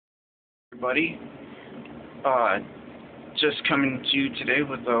everybody. Just coming to you today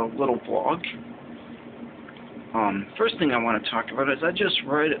with a little vlog. First thing I want to talk about is I just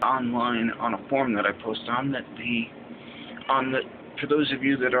read online on a forum that I post on that for those of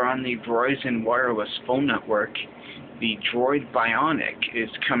you that are on the Verizon wireless phone network, the Droid Bionic is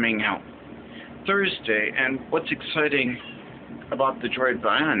coming out Thursday. And what's exciting about the Droid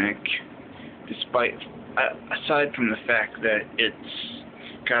Bionic, aside from the fact that it's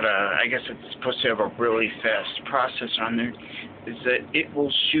got I guess it's supposed to have a really fast processor on there, is that it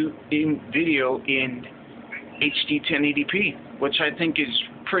will shoot in video in HD 1080p, which I think is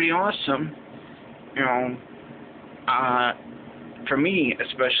pretty awesome. You know, for me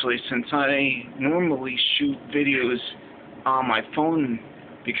especially, since I normally shoot videos on my phone,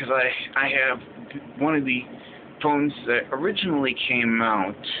 because I have one of the phones that originally came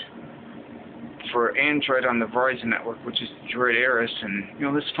out for Android on the Verizon network, which is the Droid Ares,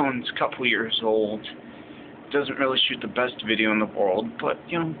 and this phone's a couple years old. It doesn't really shoot the best video in the world, but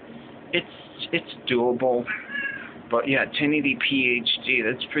it's doable. But yeah, 1080p HD,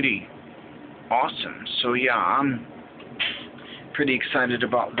 that's pretty awesome. So yeah, I'm pretty excited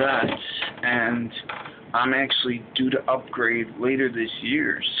about that, and I'm actually due to upgrade later this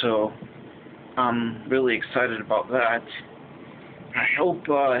year, so I'm really excited about that. I hope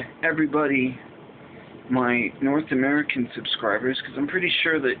everybody, my North American subscribers, because I'm pretty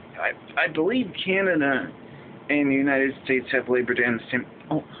sure that I believe Canada and the United States have Labor Day on the same.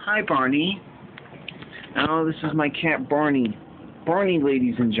 Oh, hi Barney. Oh, this is my cat Barney. Barney,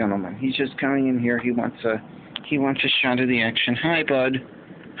 ladies and gentlemen. He's just coming in here. He wants a shot of the action. Hi, bud.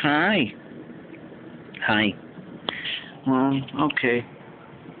 Hi. Hi. Well, okay.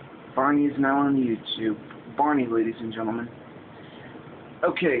 Barney is now on YouTube. Barney, ladies and gentlemen.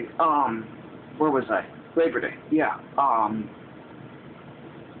 Okay, where was I? Labor Day. Yeah,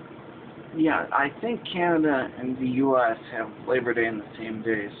 yeah, I think Canada and the U.S. have Labor Day on the same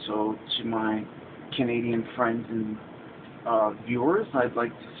day, so to my Canadian friends and viewers, I'd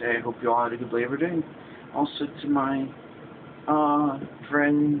like to say I hope you all had a good Labor Day. Also to my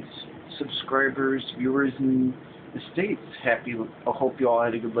friends, subscribers, viewers in the States, I hope you all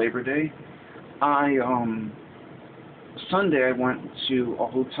had a good Labor Day. Sunday I went to a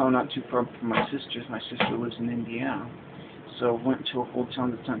hotel not too far from my sister's. My sister lives in Indiana. So I went to a hotel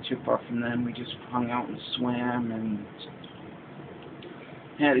that's not too far from them. We just hung out and swam and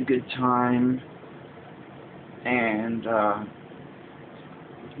had a good time. And,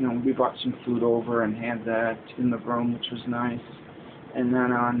 we brought some food over and had that in the room, which was nice. And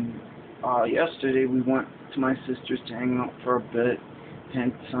then on yesterday we went to my sister's to hang out for a bit,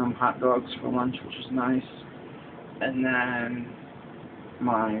 had some hot dogs for lunch, which was nice. And then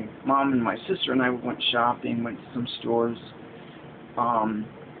my mom and my sister and I went shopping, went to some stores. One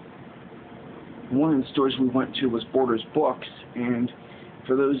of the stores we went to was Borders Books, and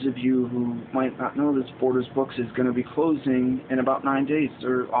for those of you who might not know this, Borders Books is going to be closing in about 9 days.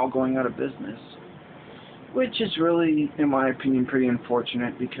 They're all going out of business, which is really, in my opinion, pretty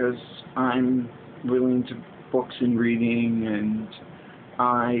unfortunate, because I'm really into books and reading, and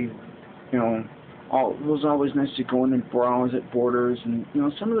it was always nice to go in and browse at Borders, and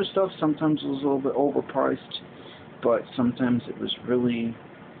some of the stuff sometimes was a little bit overpriced, but sometimes it was really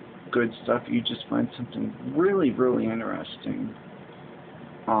good stuff. You just find something really, really interesting.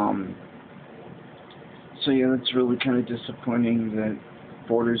 So yeah, that's really kind of disappointing that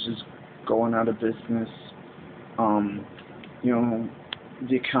Borders is going out of business.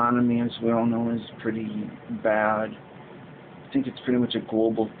 The economy, as we all know, is pretty bad. I think it's pretty much a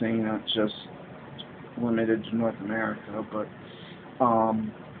global thing, not just limited to North America, but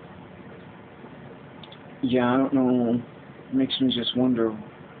yeah, I don't know, it makes me just wonder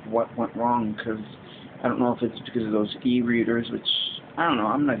what went wrong, because I don't know if it's because of those e-readers, which, I don't know,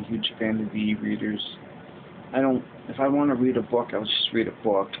 I'm not a huge fan of the e-readers. If I want to read a book, I'll just read a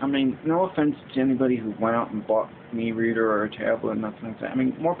book. I mean, no offense to anybody who went out and bought an e-reader or a tablet or nothing like that. I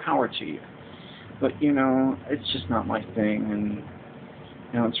mean, more power to you. But, it's just not my thing, and,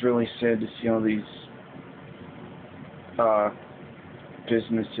 it's really sad to see all these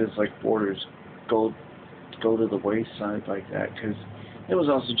businesses like Borders go to the wayside like that, because it was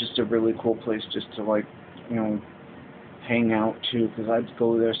also just a really cool place just to hang out too, because I'd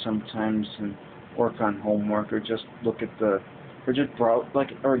go there sometimes and work on homework, or just look at just browse,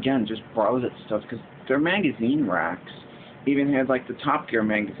 just browse at stuff, because their magazine racks even had the Top Gear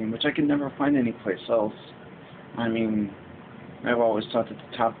magazine, which I could never find anyplace else. I mean, I've always thought that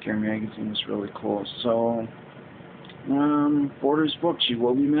the Top Gear magazine was really cool. So Borders Books, you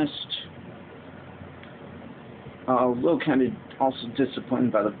will be missed. a little kind of also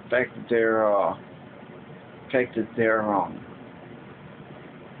disappointed by the fact that their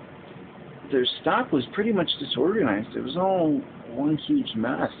stock was pretty much disorganized. It was all one huge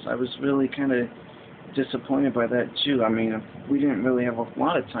mess. I was really kind of disappointed by that too. I mean, we didn't really have a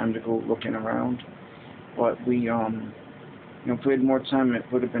lot of time to go looking around, but we, if we had more time, it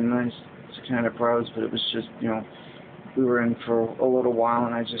would have been nice to kind of browse. But it was just, we were in for a little while,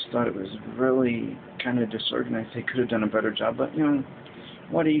 and I just thought it was really kind of disorganized. They could have done a better job, but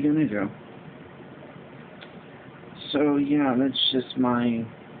what are you gonna do? So yeah, that's just my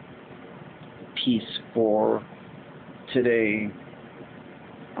piece for today.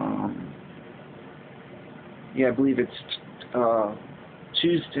 Yeah, I believe it's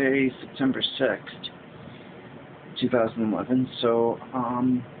Tuesday, September 6th, 2011. So,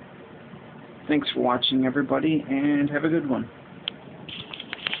 thanks for watching, everybody, and have a good one.